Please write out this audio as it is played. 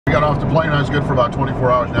We got off the plane, I was good for about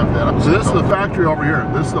 24 hours after that. So this is the factory over here.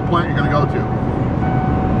 This is the plant you're going to go to.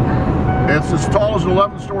 It's as tall as an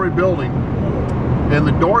 11-story building. And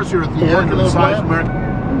the doors here at the end are the size of American.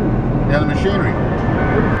 And the machinery.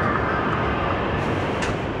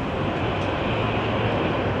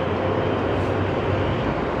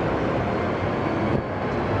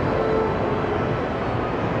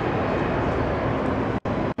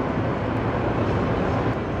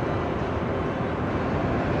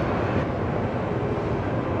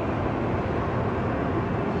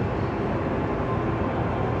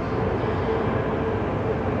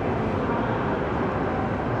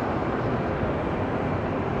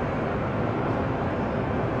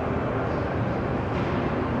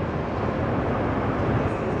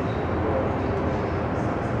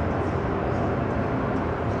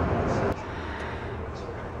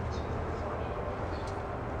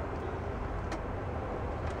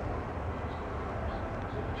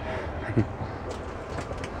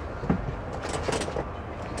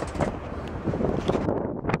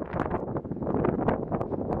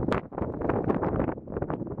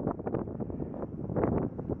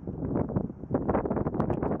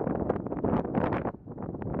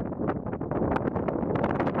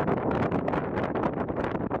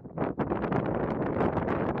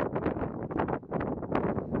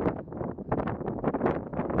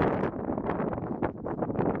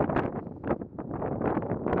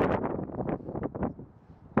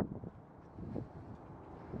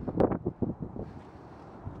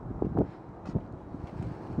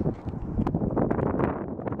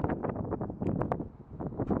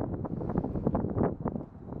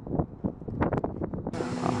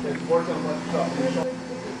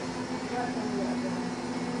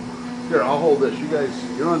 Here, I'll hold this. You guys,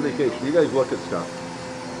 you're on vacation. You guys look at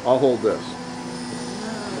stuff. I'll hold this.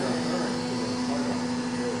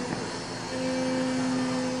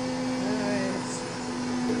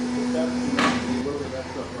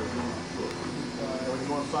 When you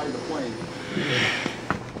go inside the plane.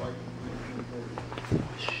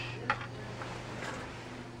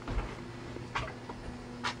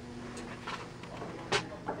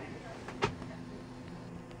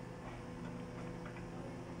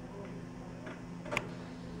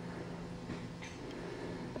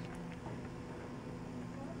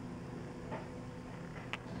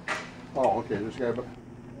 Oh, okay, this guy, but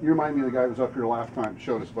you remind me of the guy who was up here last time,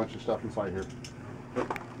 showed us a bunch of stuff inside here.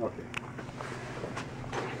 Okay.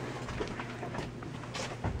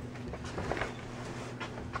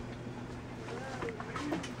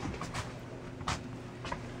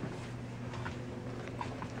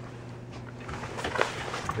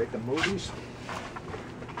 Taking movies.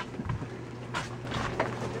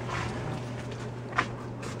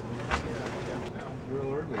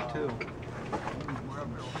 Real early too.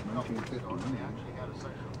 1950.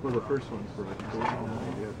 Well, the first one's for like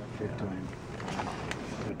big time.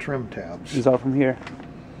 The trim tabs. It's all from here.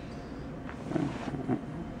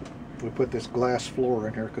 We put this glass floor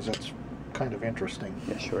in here because that's kind of interesting.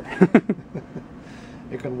 Yeah, sure.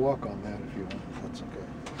 You can walk on that if you want. That's okay.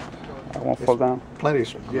 I won't fall down. Plenty.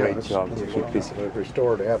 Yeah, Great job. We've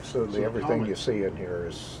restored absolutely everything you see in here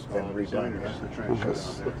has been redone.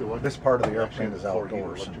 Because this part of the airplane is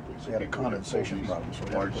outdoors. We had a condensation problem. So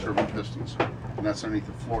Large serving pistons. And that's underneath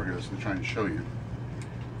the floor here, so they're trying to show you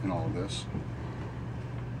in all of this.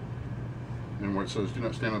 And where it says do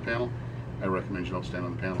not stand on the panel, I recommend you don't stand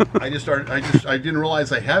on the panel. I didn't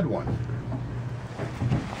realize I had one.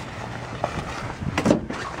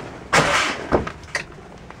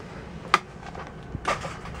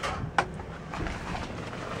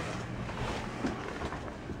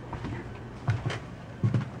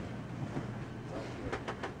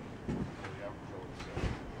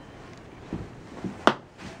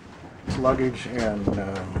 Luggage and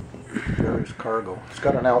various cargo. It's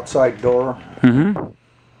got an outside door,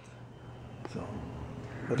 so,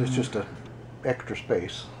 but it's just a extra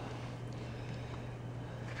space.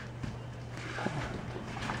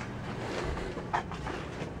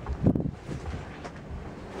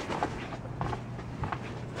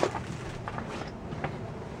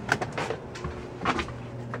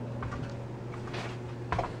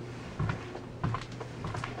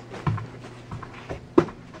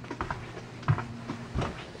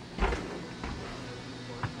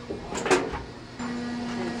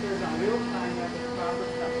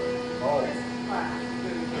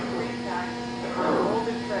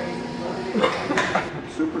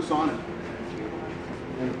 Supersonic.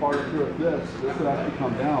 And part of this would actually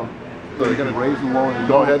come down. So they're going to raise and lower and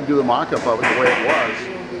go ahead and do the mock-up of it the way it was.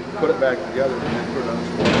 Put it back together and then put it on the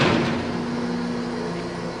floor.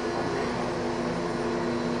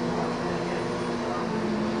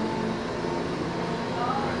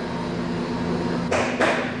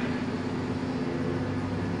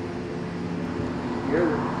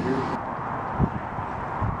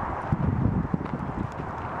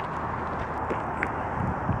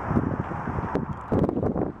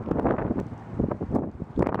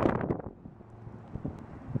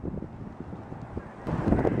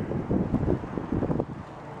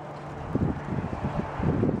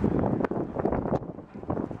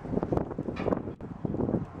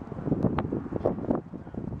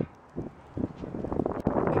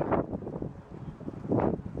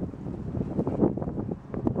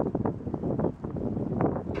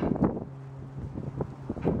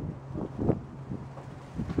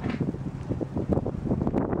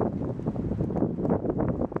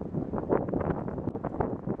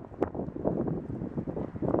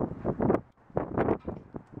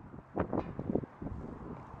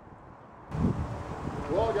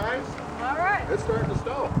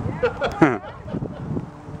 it.